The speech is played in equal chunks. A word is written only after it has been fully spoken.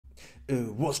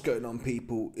What's going on,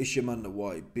 people? It's your man the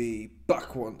YB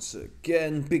back once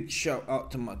again. Big shout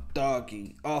out to my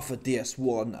doggy Arthur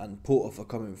DS1 and Porter for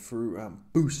coming through and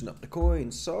boosting up the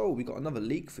coins. So we got another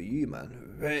leak for you,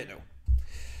 man. Right now,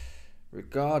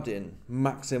 regarding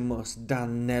Maximus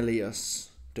Danelius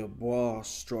Dubois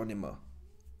astronomer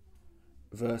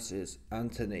versus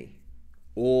Anthony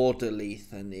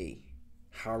Orderlythany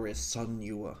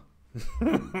Harrisonua.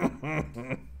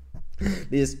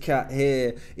 This cat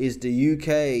here is the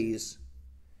UK's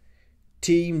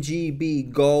Team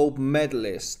GB gold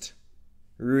medalist,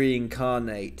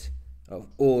 reincarnate of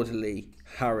Orderly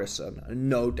Harrison,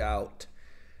 no doubt.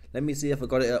 Let me see if I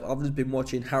got it up. I've just been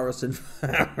watching Harrison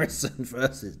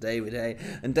versus David Haye,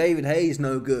 and David Haye's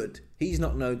no good. He's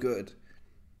not no good.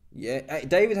 Yeah,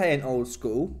 David Haye ain't old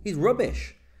school. He's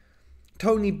rubbish.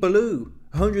 Tony Bellew,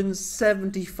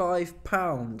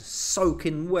 £175,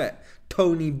 soaking wet.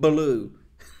 Tony Bellew.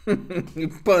 You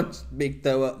punched big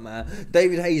toe up, man.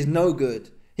 David Haye's no good.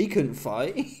 He couldn't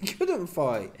fight. He couldn't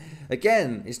fight.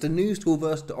 Again, it's the new school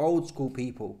versus the old school,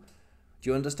 people. Do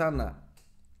you understand that?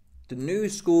 The new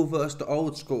school versus the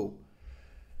old school.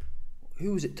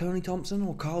 Who was it? Tony Thompson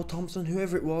or Carl Thompson?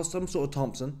 Whoever it was, some sort of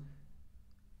Thompson.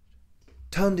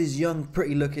 Turned his young,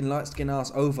 pretty looking, light skinned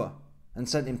ass over and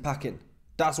sent him packing.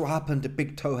 That's what happened to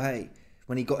Big Toe Haye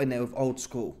when he got in there with old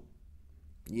school.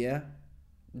 Yeah?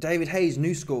 David Haye's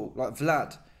new school, like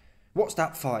Vlad. What's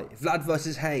that fight? Vlad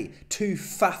versus Haye. Two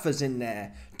faffers in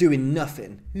there doing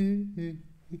nothing.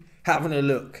 Having a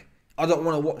look. I don't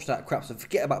want to watch that crap, so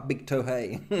forget about Big Toe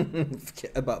Haye.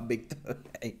 Forget about Big Toe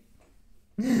Haye.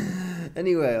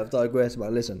 Anyway, I've digressed,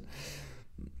 man. Listen.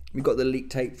 We've got the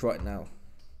leaked tapes right now.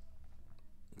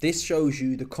 This shows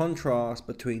you the contrast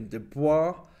between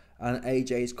Dubois and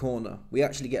AJ's corner. We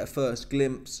actually get a first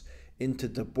glimpse into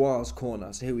Dubois'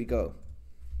 corner. So here we go.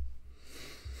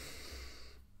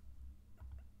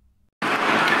 That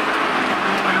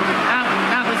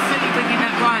was silly bringing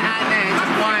that right out there.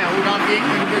 It's wild. I think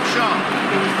with a good shot.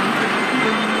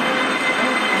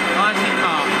 Nicely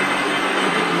calm.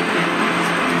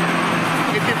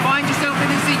 If you find yourself in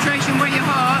a situation where you're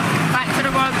hurt, back to the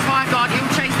rope, five guard, he'll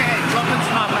chase the head. Drop and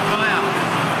smart, but fly out.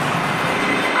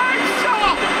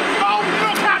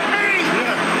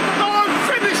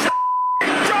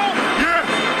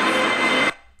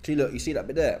 See, look, you see that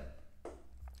bit there?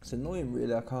 It's annoying,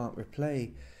 really. I can't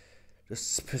replay the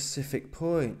specific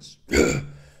points.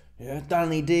 Yeah,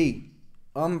 Danny D.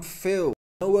 I'm Phil.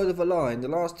 No word of a lie. In the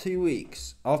last 2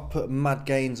 weeks, I've put mad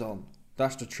gains on.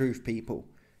 That's the truth, people.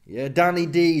 Yeah, Danny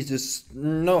D's just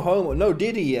no homo, no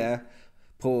Diddy. Yeah,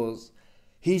 pause.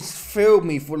 He's filled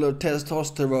me full of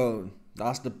testosterone.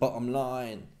 That's the bottom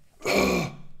line.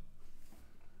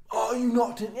 Oh, you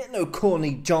not didn't get no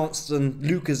corny Johnson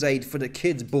Lucasade for the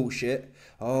kids bullshit.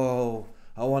 Oh,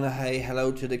 I want to say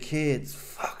hello to the kids.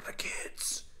 Fuck the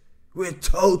kids. We're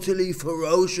totally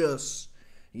ferocious.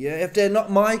 Yeah, if they're not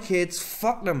my kids,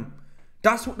 fuck them.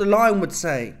 That's what the line would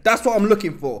say. That's what I'm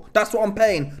looking for. That's what I'm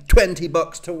paying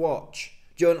 $20 to watch.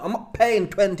 Do you know, I'm not paying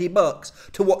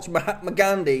 $20 to watch Mahatma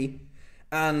Gandhi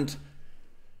and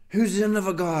who's the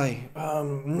another guy?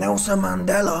 Nelson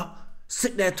Mandela.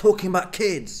 Sit there talking about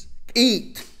kids.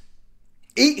 Eat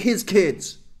his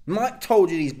kids. Mike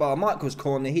told you these bars. Mike was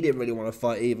corny. He didn't really want to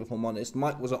fight either, if I'm honest.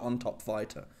 Mike was an on-top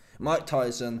fighter. Mike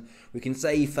Tyson, we can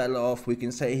say he fell off. We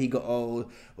can say he got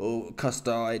old or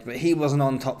cussed-eyed. But he was an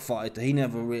on-top fighter. He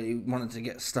never really wanted to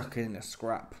get stuck in a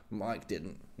scrap. Mike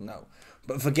didn't. No.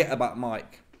 But forget about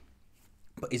Mike.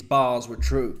 But his bars were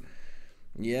true.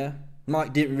 Yeah?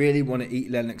 Mike didn't really want to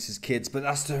eat Lennox's kids. But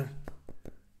that's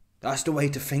the way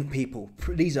to think, people.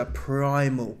 These are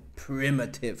primal,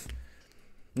 primitive,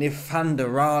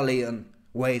 Neanderthalian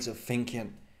ways of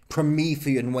thinking.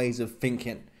 Promethean ways of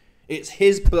thinking. It's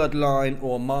his bloodline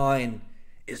or mine.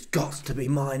 It's got to be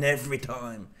mine every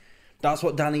time. That's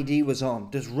what Danny D was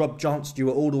on. Just rub Jon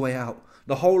Stewart all the way out.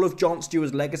 The whole of Jon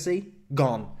Stewart's legacy,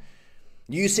 gone.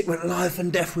 Usyk went life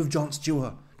and death with Jon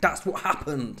Stewart. That's what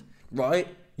happened, right?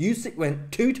 Usyk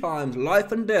went 2 times,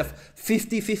 life and death,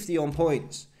 50-50 on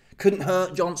points. Couldn't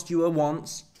hurt Jon Stewart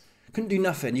once. Couldn't do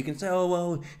nothing. You can say, oh,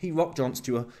 well, he rocked Jon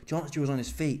Stewart. Jon Stewart was on his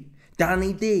feet.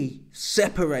 Danny D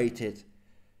separated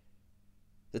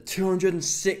the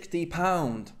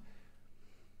 £260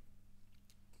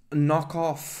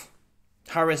 knockoff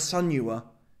Harrisonua.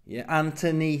 Yeah,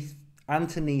 Anthony,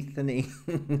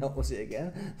 what was it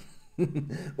again?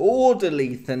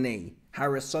 Orderlythany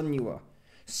Harrisonua.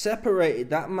 Separated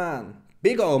that man,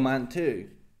 big old man too,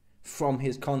 from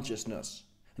his consciousness.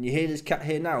 And you hear this cat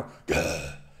here now.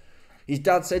 His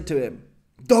dad said to him,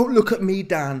 "Don't look at me,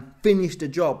 Dan. Finish the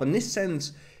job." And this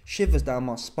sends shivers down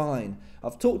my spine.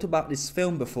 I've talked about this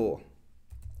film before.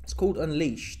 It's called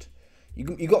Unleashed.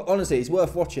 You got, honestly, it's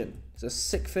worth watching. It's a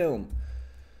sick film.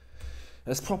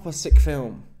 It's a proper sick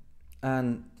film,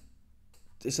 and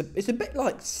it's a bit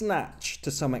like Snatch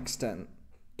to some extent.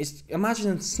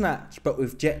 Imagine Snatch but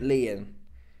with Jet Li in.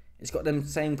 It's got them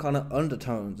same kind of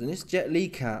undertones, and this Jet Li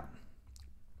cat,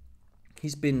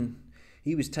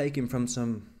 he was taken from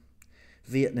some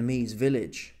Vietnamese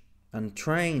village and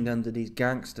trained under these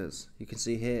gangsters. You can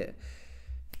see here,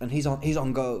 and he's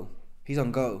on go. He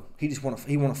just want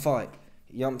to fight.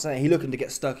 You know what I'm saying? He looking to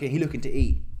get stuck in. He looking to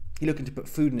eat. He looking to put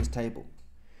food on his table.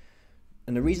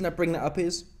 And the reason I bring that up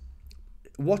is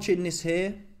watching this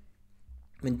here.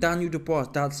 When Daniel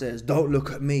Dubois' dad says, "Don't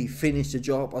look at me, finish the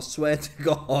job," I swear to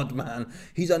God, man,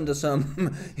 he's under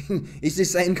some. It's the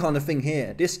same kind of thing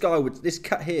here. This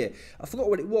cat here, I forgot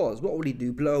what it was. What would he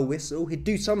do? Blow a whistle? He'd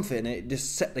do something. And it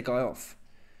just set the guy off.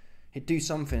 He'd do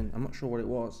something. I'm not sure what it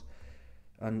was.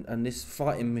 And this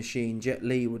fighting machine, Jet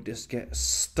Li, would just get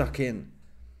stuck in.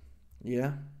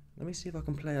 Yeah. Let me see if I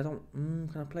can play. Can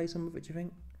I play some of it? Do you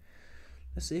think?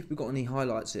 Let's see if we've got any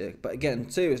highlights here. But again,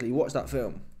 seriously, watch that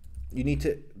film. You need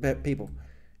to, people,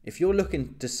 if you're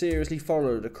looking to seriously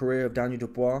follow the career of Daniel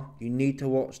Dubois, you need to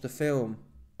watch the film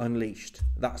Unleashed.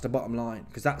 That's the bottom line,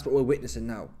 because that's what we're witnessing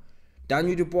now.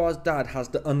 Daniel Dubois' dad has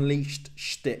the unleashed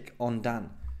shtick on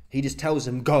Dan. He just tells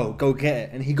him, go get it,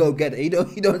 and he go get it. He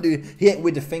ain't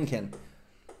with the thinking.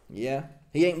 Yeah,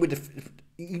 he ain't with the.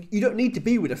 You don't need to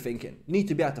be with the thinking. You need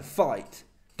to be able to fight.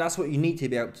 That's what you need to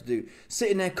be able to do.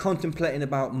 Sitting there contemplating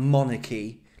about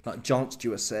monarchy, like Jon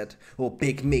Stewart said, or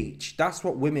Big Meech. That's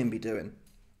what women be doing.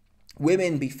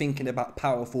 Women be thinking about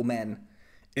powerful men.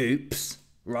 Oops,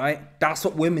 right? That's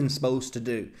what women's supposed to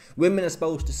do. Women are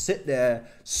supposed to sit there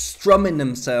strumming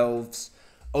themselves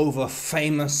over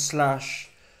famous /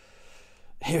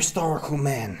 historical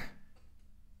men.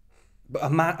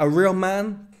 But a real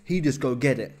man, he just go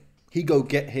get it. He go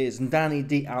get his. And Danny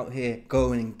D out here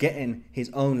going and getting his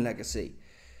own legacy.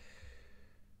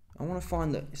 I want to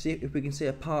find that, see if we can see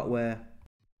a part where,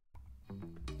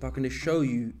 if I can just show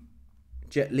you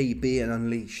Jet Li being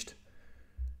unleashed.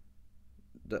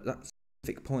 That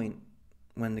specific point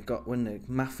when the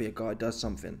mafia guy does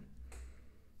something.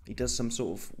 He does some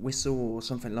sort of whistle or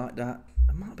something like that.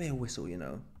 It might be a whistle, you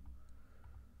know.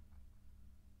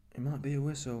 It might be a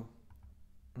whistle.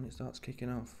 And it starts kicking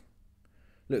off.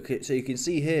 Look, so you can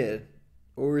see here,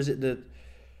 or is it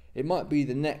it might be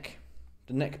the neck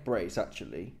brace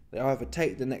actually. They either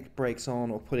take the neck brace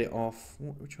on or put it off.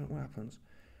 What happens?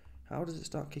 How does it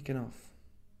start kicking off?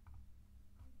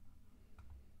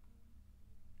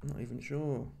 I'm not even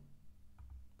sure.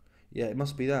 Yeah, it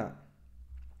must be that.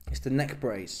 It's the neck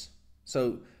brace.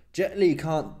 So Jet Li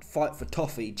can't fight for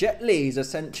toffee. Jet Li is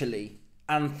essentially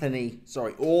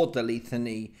Orderly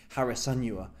Thani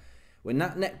Harisunua. When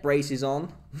that neck brace is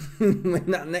on,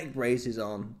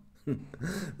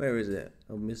 where is it?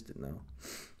 I missed it now.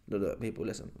 Look, people,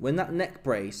 listen. When that neck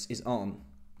brace is on,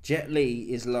 Jet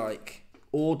Li is like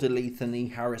Orderly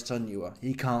Thani Harisunua.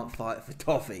 He can't fight for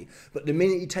toffee. But the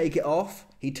minute you take it off,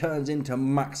 he turns into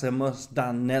Maximus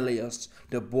Danelius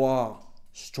Dubois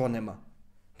Astronomer.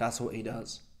 That's what he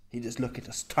does. He just look at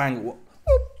a strangle.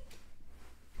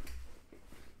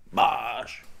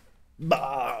 Bosh!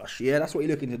 Yeah, that's what you're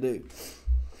looking to do.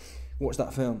 Watch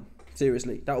that film.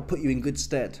 Seriously, that will put you in good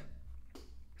stead.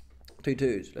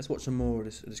 2-2s. Let's watch some more of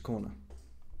this corner.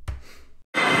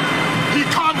 He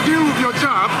can't deal with your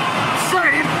jab.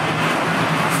 Fade,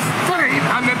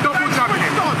 and then double jabbing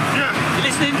him. Yeah. You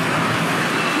listening?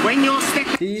 When you're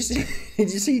stepping...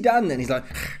 Did you see Dan then? He's like...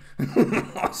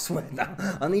 I swear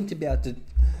that. I need to be able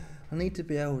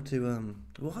to...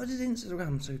 Why is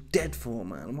Instagram so dead for,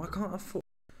 man? Why can't I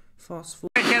fast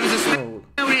forward? There was a spell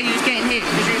there you was getting hit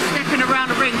because you're stepping around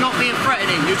the ring, not being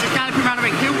threatening. You're just galloping around the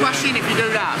ring. He'll rush in if you do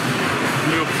that.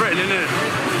 You're threatening it.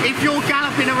 If you're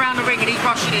galloping around the ring and he's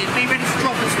rushing in, be ready to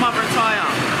drop and smother and tie up.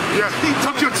 Yeah,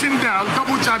 tuck your chin down,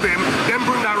 double jab him, then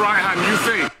bring that right hand, you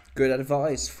see. Good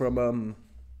advice from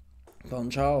Don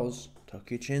Charles. Tuck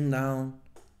your chin down.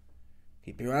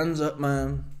 Keep your hands up,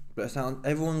 man. But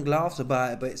everyone laughs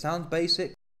about it, but it sounds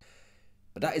basic.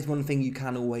 But that is one thing you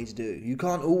can always do. You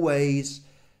can't always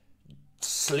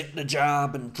slip the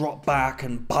jab and drop back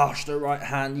and bash the right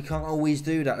hand. You can't always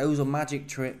do that. Those are magic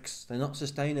tricks. They're not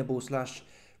sustainable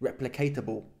 /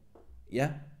 replicatable.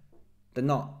 Yeah? They're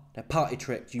not. They're party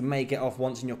tricks. You may get off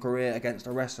once in your career against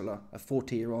a wrestler, a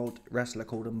 40-year-old wrestler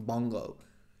called Mbongo.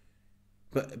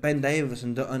 But Ben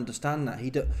Davison don't understand that.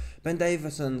 Ben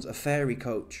Davison's a fairy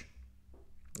coach.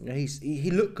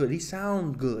 He looked good. He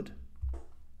sound good.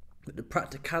 But the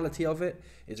practicality of it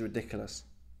is ridiculous.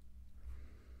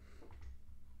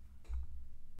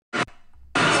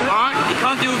 You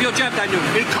can't deal with your jab, Daniel.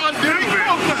 He can't deal with it.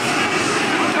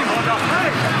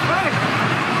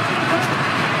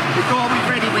 You've got to be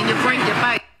ready when you break your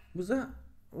base.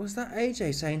 Was that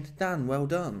AJ saying to Dan, well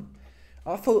done?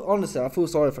 Honestly, I feel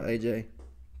sorry for AJ.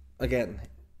 Again,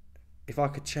 if I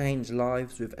could change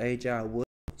lives with AJ, I would.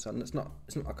 So it's not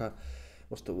like a,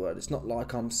 what's the word? It's not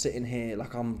like I'm sitting here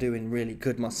like I'm doing really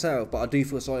good myself, but I do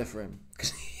feel sorry for him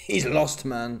because he's lost,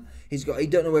 man. He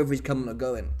don't know whether he's coming or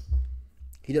going.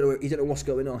 He don't know what's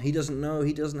going on. He doesn't know.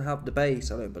 He doesn't have the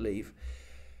base, I don't believe.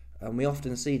 And we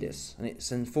often see this, and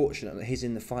it's unfortunate that he's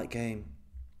in the fight game.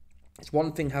 It's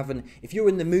one thing if you're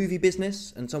in the movie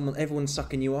business and everyone's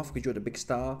sucking you off because you're the big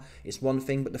star, it's one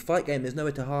thing, but the fight game, there's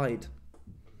nowhere to hide.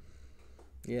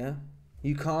 Yeah?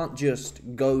 You can't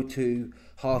just go to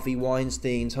Harvey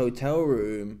Weinstein's hotel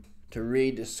room to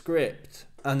read a script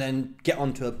and then get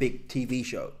onto a big TV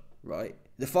show, right?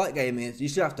 The fight game is, you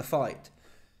still have to fight.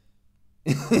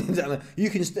 You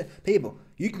can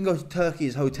go to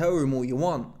Turkey's hotel room all you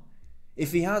want.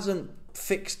 If he hasn't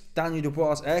fixed Daniel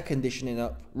Dubois' air conditioning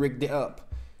up, rigged it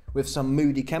up with some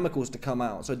moody chemicals to come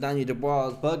out, so Daniel Dubois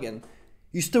is bugging,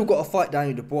 you still got to fight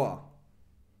Daniel Dubois.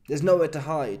 There's nowhere to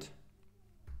hide.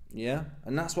 Yeah?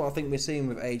 And that's what I think we're seeing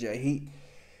with AJ.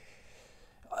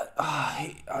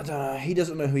 I don't know, he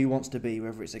doesn't know who he wants to be,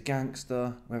 whether it's a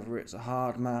gangster, whether it's a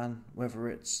hard man, whether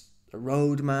it's a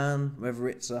road man, whether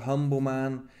it's a humble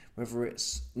man, whether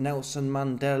it's Nelson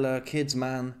Mandela, kids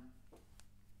man.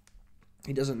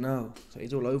 He doesn't know, so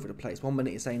he's all over the place. 1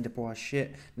 minute he's saying Dubois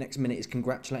shit, next minute he's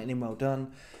congratulating him, well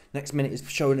done. Next minute he's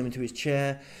showing him into his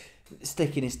chair,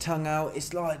 sticking his tongue out.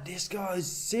 It's like, this guy's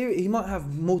serious. He might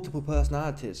have multiple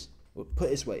personalities. Well, put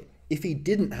it this way, if he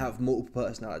didn't have multiple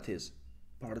personalities,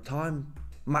 by the time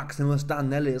Maximus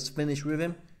Danelli has finished with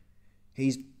him,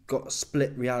 he's got a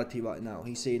split reality right now.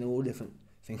 He's seeing all different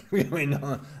things going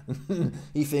on.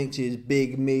 He thinks he's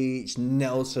Big Meech,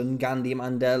 Nelson, Gandhi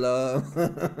Mandela.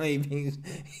 He thinks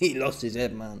he lost his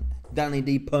head, man. Danny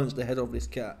D punched the head off this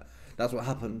cat. That's what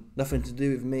happened. Nothing to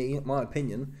do with me, my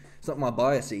opinion. It's not my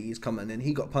bias he's coming in.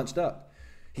 He got punched up.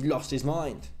 He lost his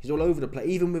mind. He's all over the place.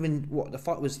 Even within, the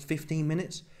fight was 15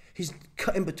 minutes? He's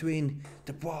cutting between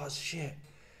Dubois shit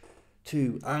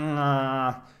to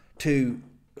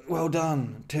well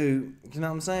done, to, you know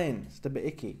what I'm saying? It's a bit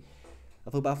icky. I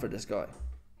feel bad for this guy.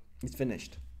 He's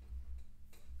finished.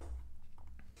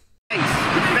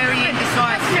 Very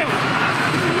indecisive.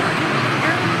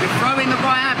 You're throwing the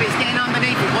right habits, getting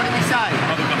underneath it. What did we say?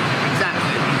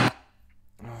 Exactly.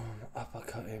 Oh,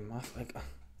 uppercut him. I've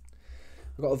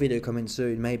got a video coming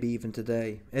soon, maybe even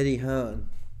today. Eddie Hearn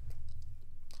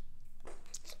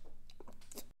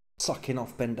sucking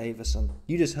off Ben Davison.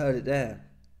 You just heard it there.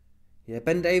 Yeah,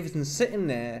 Ben Davison's sitting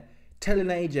there telling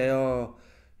AJ, oh,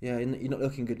 yeah, you're not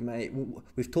looking good, mate.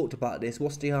 We've talked about this.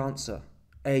 What's the answer?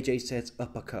 AJ says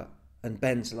uppercut. And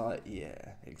Ben's like,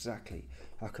 yeah, exactly.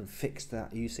 I can fix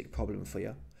that Usyk problem for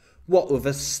you. What, with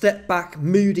a step back,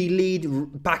 moody lead,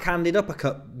 backhanded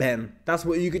uppercut, Ben? That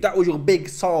was your big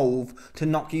solve to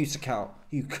knock Usyk out,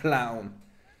 you clown.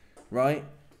 Right?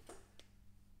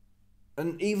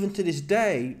 And even to this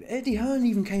day, Eddie Hearn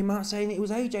even came out saying it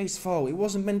was AJ's fault. It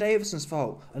wasn't Ben Davison's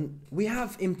fault. And we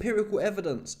have empirical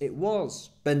evidence. It was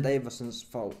Ben Davison's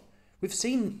fault. We've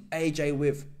seen AJ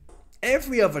with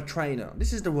every other trainer.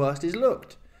 This is the worst he's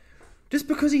looked. Just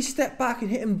because he stepped back and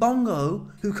hit him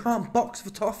Bongo, who can't box for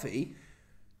toffee,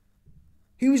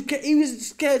 he was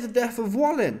scared to death of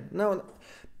Wallin. Now,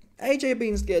 AJ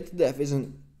being scared to death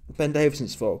isn't Ben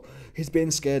Davison's fault. He's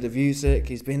been scared of Usyk,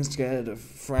 he's been scared of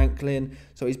Franklin,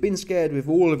 so he's been scared with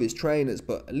all of his trainers,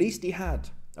 but at least he had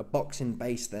a boxing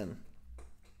base then.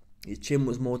 His chin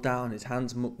was more down, his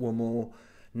hands were more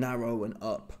narrow and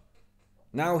up.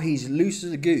 Now he's loose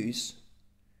as a goose,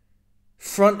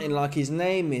 fronting like his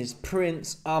name is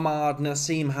Prince Ahmad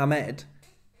Nassim Hamed,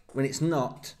 when it's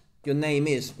not. Your name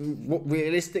is, what,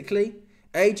 realistically?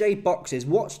 AJ boxes,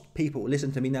 watch, people,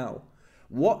 listen to me now.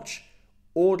 Watch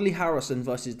Audley Harrison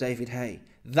versus David Haye.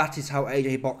 That is how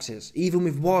AJ boxes. Even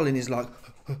with Wallin, he's like,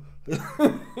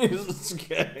 he's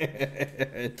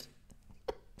scared.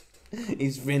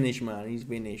 He's finished, man. He's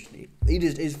finished. He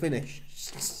just is finished.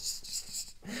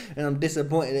 And I'm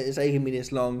disappointed that it's taking me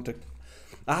this long to.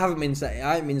 I haven't been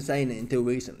saying it until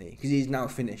recently because he's now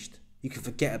finished. You can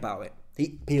forget about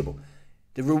it.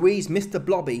 The Ruiz, Mr.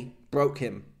 Blobby broke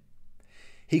him.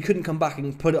 He couldn't come back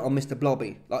and put it on Mr.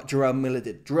 Blobby like Jerome Miller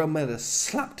did. Jerome Miller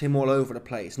slapped him all over the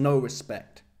place. No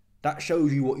respect. That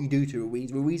shows you what you do to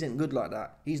Ruiz. Ruiz ain't good like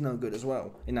that. He's no good as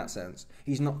well, in that sense.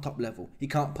 He's not top level. He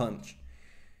can't punch.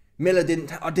 I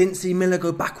didn't see Miller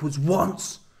go backwards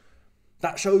once.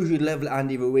 That shows you the level of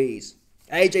Andy Ruiz.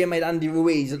 AJ made Andy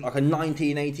Ruiz look like a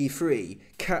 1983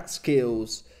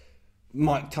 Catskills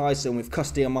Mike Tyson with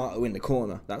Custy Amato in the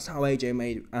corner. That's how AJ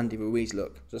made Andy Ruiz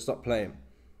look. So stop playing.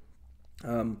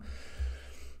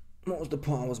 What was the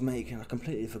point I was making? I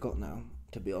completely forgot now,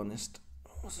 to be honest.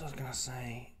 What was I going to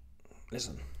say?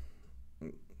 Listen,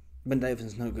 Ben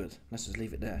Davison's no good. Let's just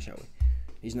leave it there, shall we?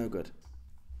 He's no good.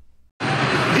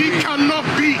 He cannot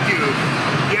beat you,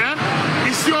 yeah?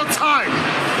 It's your time,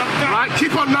 right?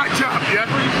 Keep on that jab, yeah?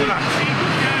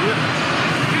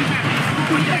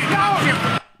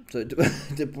 So,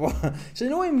 Dubois, it's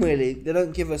annoying, really. They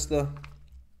don't give us the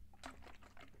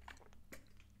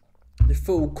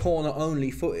full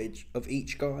corner-only footage of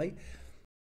each guy.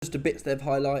 Just the bits they've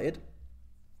highlighted.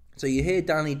 So you hear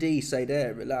Danny D say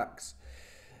there, relax.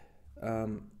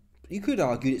 You could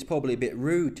argue it's probably a bit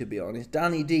rude, to be honest.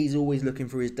 Danny D's always looking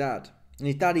for his dad. And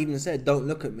his dad even said, don't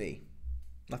look at me.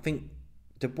 I think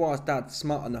Dubois' dad's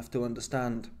smart enough to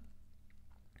understand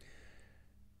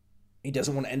he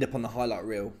doesn't want to end up on the highlight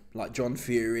reel like John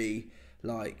Fury,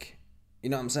 like, you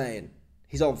know what I'm saying?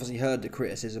 He's obviously heard the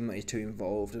criticism that he's too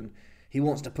involved and he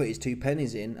wants to put his 2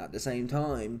 pennies in at the same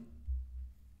time.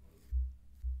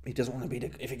 He doesn't want to be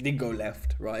the, if it did go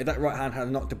left, right? If that right hand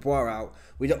had knocked Dubois out,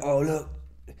 we don't, oh look,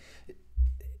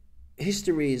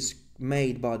 history is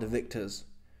made by the victors.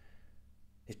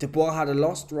 If Dubois had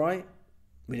lost, right,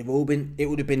 it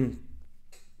would have been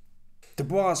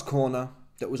Dubois' corner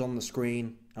that was on the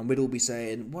screen, and we'd all be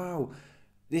saying, wow,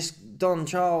 this Don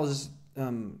Charles,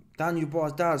 Daniel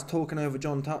Dubois' dad's talking over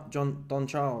Don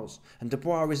Charles, and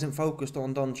Dubois isn't focused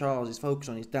on Don Charles, he's focused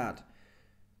on his dad.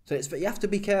 So you have to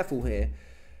be careful here.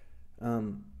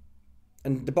 And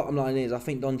the bottom line is, I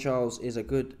think Don Charles is a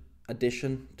good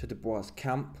addition to Dubois'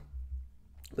 camp,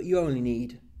 but you only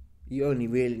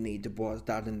really need Dubois'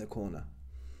 dad in the corner.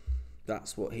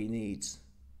 That's what he needs.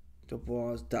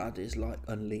 Dubois' dad is like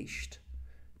Unleashed,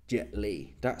 Jet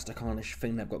Li. That's the kind of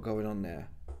thing they've got going on there.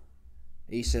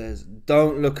 He says,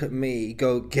 don't look at me,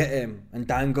 go get him. And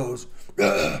Dan goes,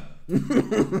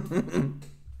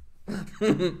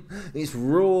 it's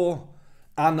raw,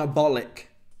 anabolic,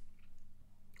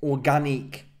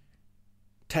 organic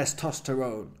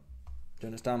testosterone. Do you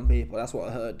understand, people? That's what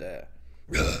I heard there.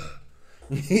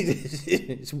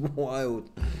 It's wild.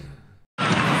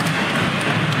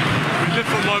 We live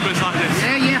for moments like this.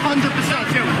 Yeah,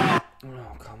 100%.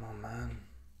 Oh, come on, man.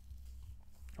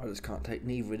 I just can't take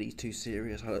neither of these too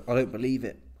serious. I don't believe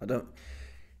it. I don't.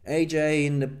 AJ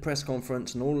in the press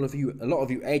conference and all of you, a lot of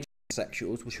you AJ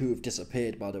sexuals, who have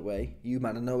disappeared, by the way, you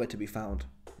man are nowhere to be found.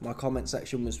 My comment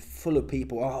section was full of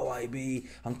people. Oh, IB,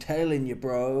 I'm telling you,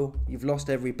 bro. You've lost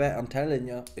every bet. I'm telling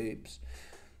you. Oops.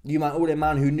 You man, all the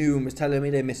man who knew and was telling me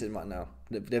they're missing right now.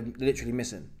 They're literally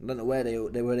missing. I don't know where they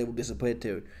all disappeared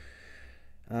to.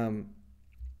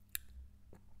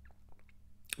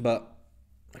 But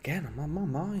again, I'm on my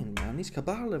mind, man. These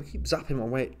Kabbalah keep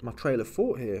zapping my trail of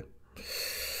thought here.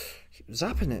 Keep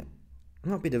zapping it. It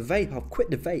might be the vape. I've quit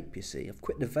the vape, you see. I've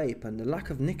quit the vape and the lack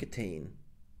of nicotine.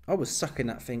 I was sucking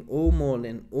that thing all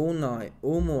morning, all night,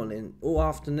 all morning, all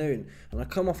afternoon. And I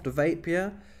come off the vape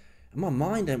here, and my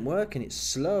mind ain't working. It's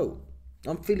slow.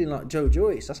 I'm feeling like Joe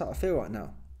Joyce. That's how I feel right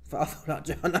now. I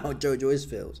know how Joe Joyce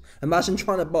feels. Imagine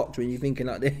trying to box when you're thinking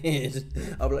like this.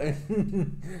 I'm like,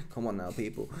 come on now,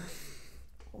 people.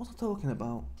 What was I talking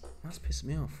about? That's pissing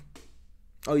me off.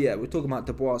 Oh yeah, we're talking about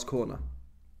Dubois' corner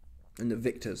and the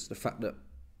victors. The fact that,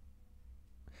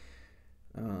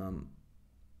 oh,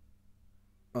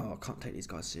 I can't take these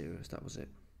guys serious. That was it.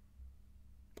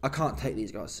 I can't take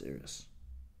these guys serious.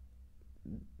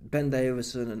 Ben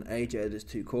Davison and AJ are just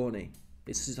too corny.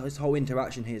 This whole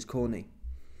interaction here is corny.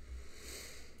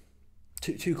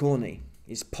 Too corny.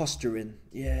 It's posturing.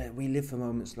 Yeah, we live for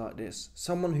moments like this.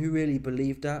 Someone who really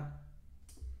believed that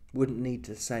wouldn't need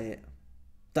to say it.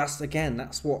 That's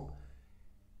what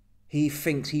he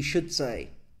thinks he should say.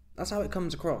 That's how it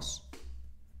comes across.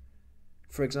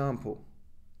 For example,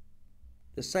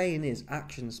 the saying is,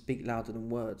 actions speak louder than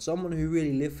words. Someone who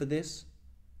really lived for this,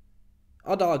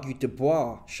 I'd argue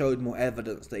Dubois showed more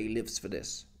evidence that he lives for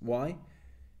this. Why?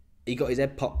 He got his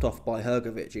head popped off by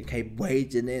Hrgovic and came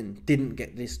wading in, didn't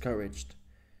get discouraged,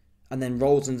 and then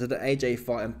rolls into the AJ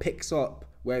fight and picks up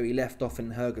where he left off in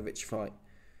the Hrgovic fight.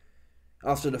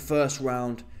 After the first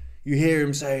round, you hear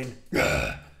him saying,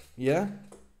 yeah?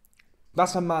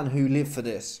 That's a man who lived for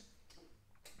this.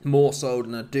 More so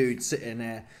than a dude sitting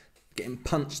there getting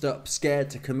punched up,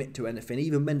 scared to commit to anything.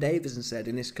 Even Ben Davison said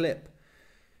in this clip,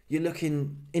 you're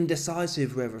looking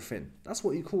indecisive with everything. That's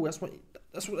what you call, that's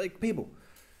what people.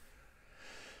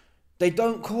 They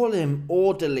don't call him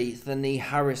orderly Thani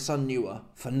Harris Sunua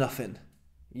for nothing.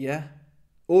 Yeah?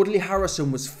 Audley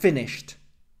Harrison was finished.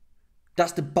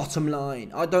 That's the bottom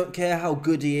line. I don't care how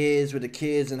good he is with the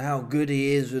kids and how good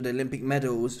he is with the Olympic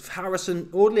medals.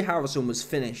 Audley Harrison was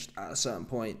finished at a certain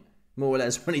point, more or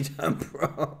less, when he turned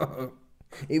pro.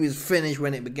 He was finished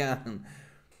when it began.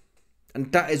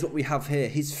 And that is what we have here.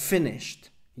 He's finished.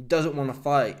 He doesn't want to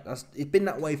fight. It's been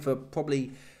that way for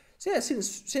probably,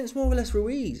 since more or less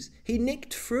Ruiz. He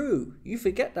nicked through. You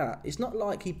forget that. It's not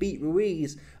like he beat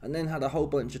Ruiz and then had a whole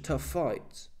bunch of tough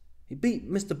fights. He beat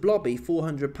Mr. Blobby,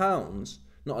 400 pounds,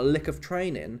 not a lick of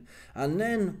training, and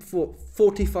then fought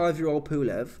 45-year-old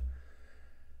Pulev,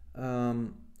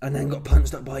 and then got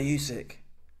punched up by Usyk.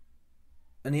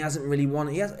 And he hasn't really won.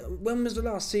 When was the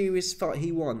last serious fight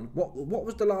he won? What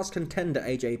was the last contender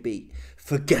AJ beat?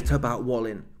 Forget about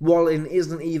Wallin. Wallin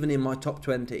isn't even in my top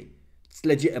 20. It's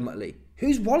legitimately.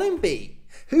 Who's Wallin beat?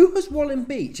 Who has Wallin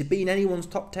beat to be in anyone's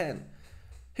top 10?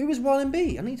 Who has Wallin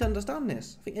beat? I need to understand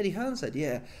this. I think Eddie Hearn said,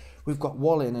 yeah, we've got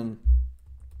Wallin and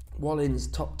Wallin's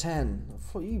top 10. I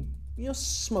thought you're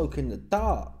smoking the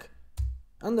dark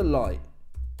and the light.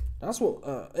 That's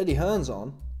what Eddie Hearn's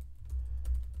on.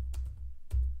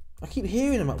 I keep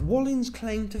hearing about Wallin's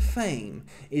claim to fame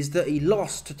is that he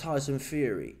lost to Tyson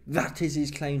Fury. That is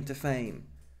his claim to fame.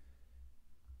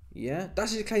 Yeah,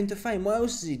 that's his claim to fame. What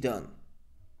else has he done?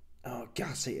 Oh,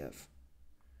 Gassiev.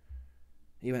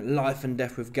 He went life and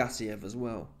death with Gassiev as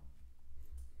well.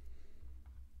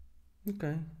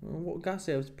 Okay, well,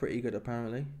 Gassiev's pretty good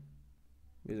apparently.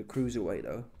 He's a cruiserweight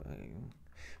though. But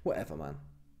whatever, man.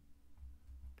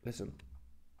 Listen,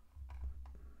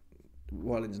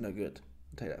 Wallin's no good.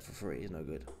 I'll take that for free. He's no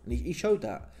good. And he showed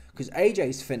that because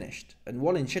AJ's finished and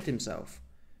Wallin shit himself.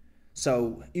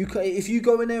 So if you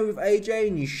go in there with AJ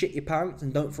and you shit your pants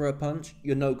and don't throw a punch,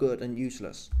 you're no good and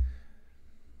useless.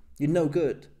 You're no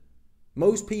good.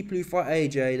 Most people who fight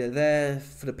AJ, they're there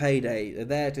for the payday. They're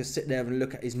there to sit there and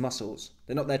look at his muscles.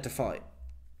 They're not there to fight.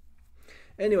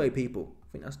 Anyway, people, I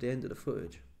think that's the end of the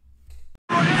footage.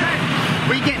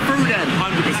 We get through them.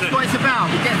 100%. That's what it's about.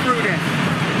 We get through them.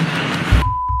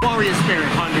 Warrior spirit.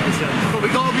 100%. But we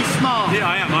got to be smart. Yeah,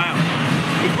 I am.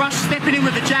 If Rush stepping in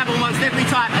with the jab almost every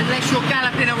time, unless you're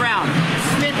galloping around,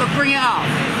 slip and bring it up.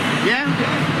 Yeah?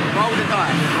 Roll the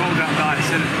dice. Roll that dice,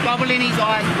 innit? Bubble in his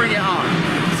eyes, bring it up.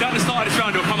 See, at the start of this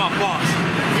round, it'll come up fast.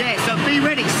 Yeah, so be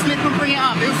ready. Slip and bring it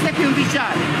up. He'll step in with his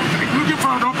jab. He's looking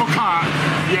for an uppercut.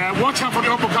 Yeah, watch out for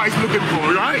the uppercut he's looking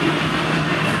for, right?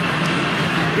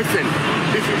 Listen,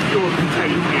 this is yours to take.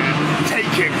 Yeah.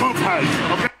 Take it, both hands,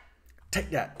 okay?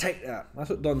 Take that, take that. That's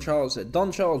what Don Charles said.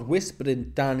 Don Charles whispered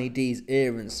in Danny D's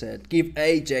ear and said, give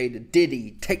AJ the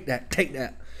Diddy. Take that, take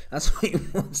that. That's what he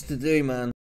wants to do,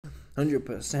 man.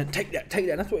 100%. Take that, take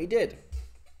that. That's what he did.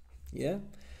 Yeah?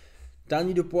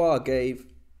 Danny Dubois gave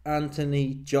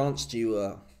Anthony John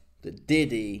Stewart the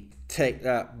Diddy take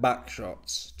that back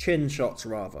shots. Chin shots,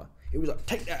 rather. It was like,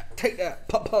 take that,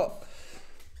 pop, pop.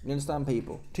 You understand,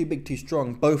 people? Too big, too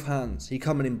strong. Both hands. He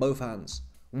coming in both hands.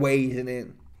 Wading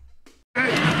in. Hey,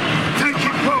 take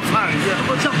it both hands.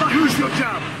 Yeah. Use your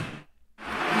jab.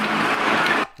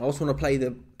 I also want to play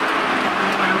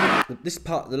this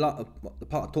part, the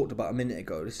part I talked about a minute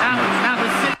ago. This is the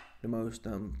most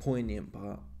poignant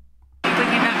part.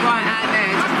 Bringing that right hand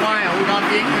there, it's wild, I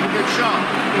think, and a good shot.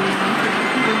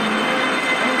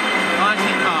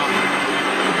 Nicely marked.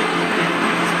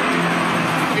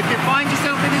 If you find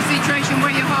yourself in a situation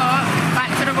where you're hurt,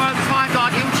 back to the ropes, high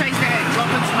guard, he'll chase the head, drop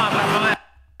and smother.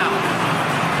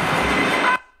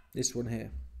 This one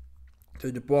here.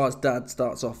 So Dubois' dad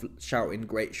starts off shouting,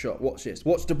 great shot. Watch this.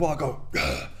 Watch Dubois go.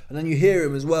 And then you hear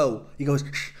him as well. He goes,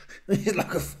 he's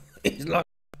like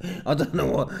I don't know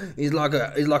what. He's like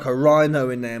a rhino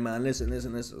in there, man. Listen. 100%.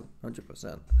 Hey,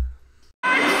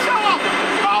 shut up!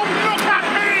 Don't look at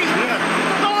me!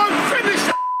 Yeah. Don't finish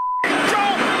the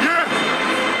job! Yeah.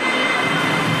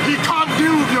 He can't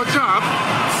deal with your job.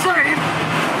 Fame,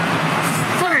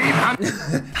 and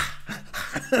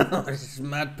This is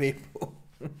mad, people.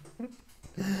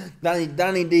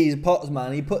 Danny D's pots,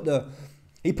 man. He put the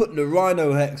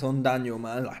rhino hex on Daniel,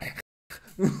 man. Like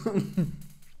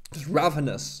just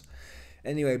ravenous.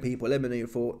 Anyway, people, let me know your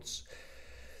thoughts.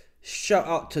 Shout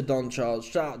out to Don Charles.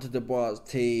 Shout out to Dubois'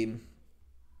 team.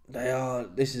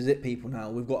 This is it, people, now.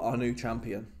 We've got our new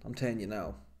champion. I'm telling you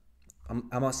now. Am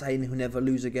I saying he'll never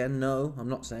lose again? No, I'm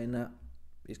not saying that.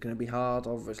 It's going to be hard,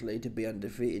 obviously, to be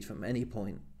undefeated from any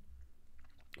point.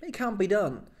 It can be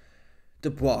done.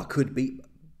 Dubois could beat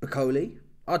Bacoli.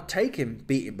 I'd take him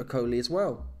beating Bacoli as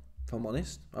well. If I'm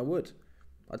honest, I would.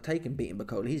 I'd take him beating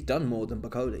Bacoli. He's done more than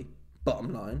Bacoli.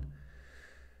 Bottom line.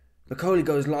 Bacoli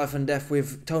goes life and death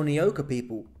with Tony Yoka,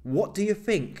 people. What do you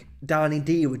think Danny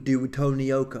D would do with Tony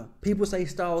Yoka? People say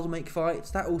styles make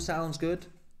fights. That all sounds good.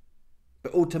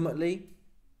 But ultimately,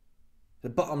 the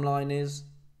bottom line is,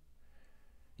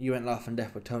 you went life and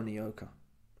death with Tony Yoka.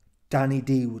 Danny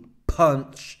D would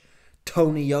punch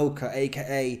Tony Yoka,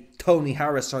 aka Tony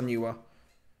Harris, on you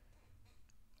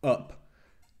up.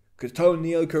 Because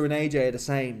Tony Yoka and AJ are the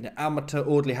same. They're amateur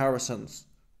Audley Harrisons.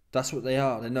 That's what they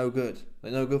are. They're no good.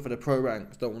 They're no good for the pro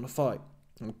ranks. Don't want to fight.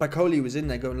 And Bacoli was in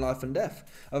there going life and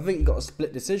death. I think he got a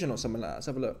split decision or something like that. Let's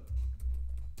have a look.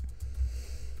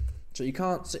 So you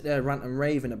can't sit there rant and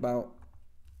raving about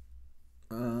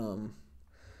Martin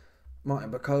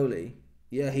Bacoli.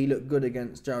 Yeah, he looked good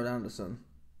against Gerald Anderson.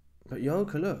 But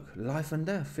Yoka, look, life and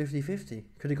death, 50-50.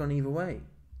 Could have gone either way.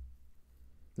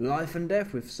 Life and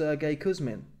death with Sergey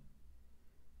Kuzmin.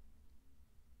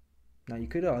 Now you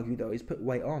could argue though he's put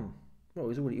weight on. Well,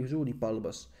 he was already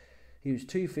bulbous. He was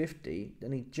 250,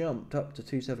 then he jumped up to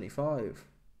 275.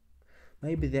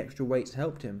 Maybe the extra weight's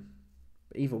helped him.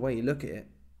 But either way you look at it,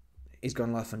 he's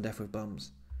gone life and death with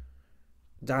bums.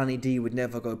 Danny D would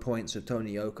never go points with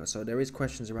Tony Yoka, so there is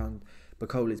questions around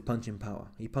Bacoli's punching power.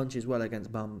 He punches well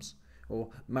against bums. Or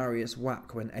Marius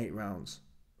Wack went 8 rounds.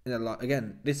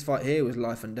 Again, this fight here was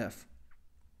life and death.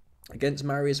 Against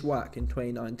Marius Wack in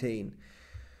 2019,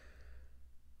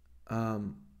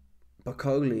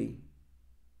 Bacoli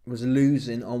was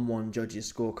losing on one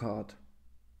judge's scorecard,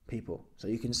 people. So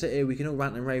you can sit here, we can all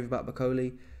rant and rave about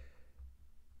Bacoli.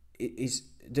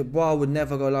 Dubois would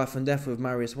never go life and death with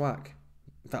Marius Wack,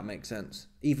 if that makes sense.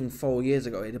 Even 4 years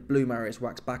ago, he'd have blew Marius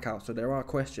Wack's back out, so there are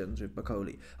questions with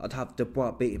Bacoli. I'd have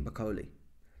Dubois beating Bacoli.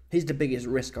 He's the biggest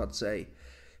risk, I'd say.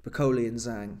 Bacoli and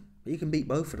Zhang. But you can beat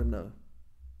both of them, though.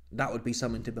 That would be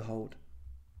something to behold.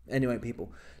 Anyway,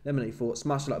 people, let me know your thoughts.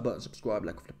 Smash the like button, subscribe,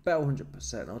 like with the bell,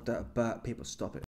 100%. I'll doubt about people stop it.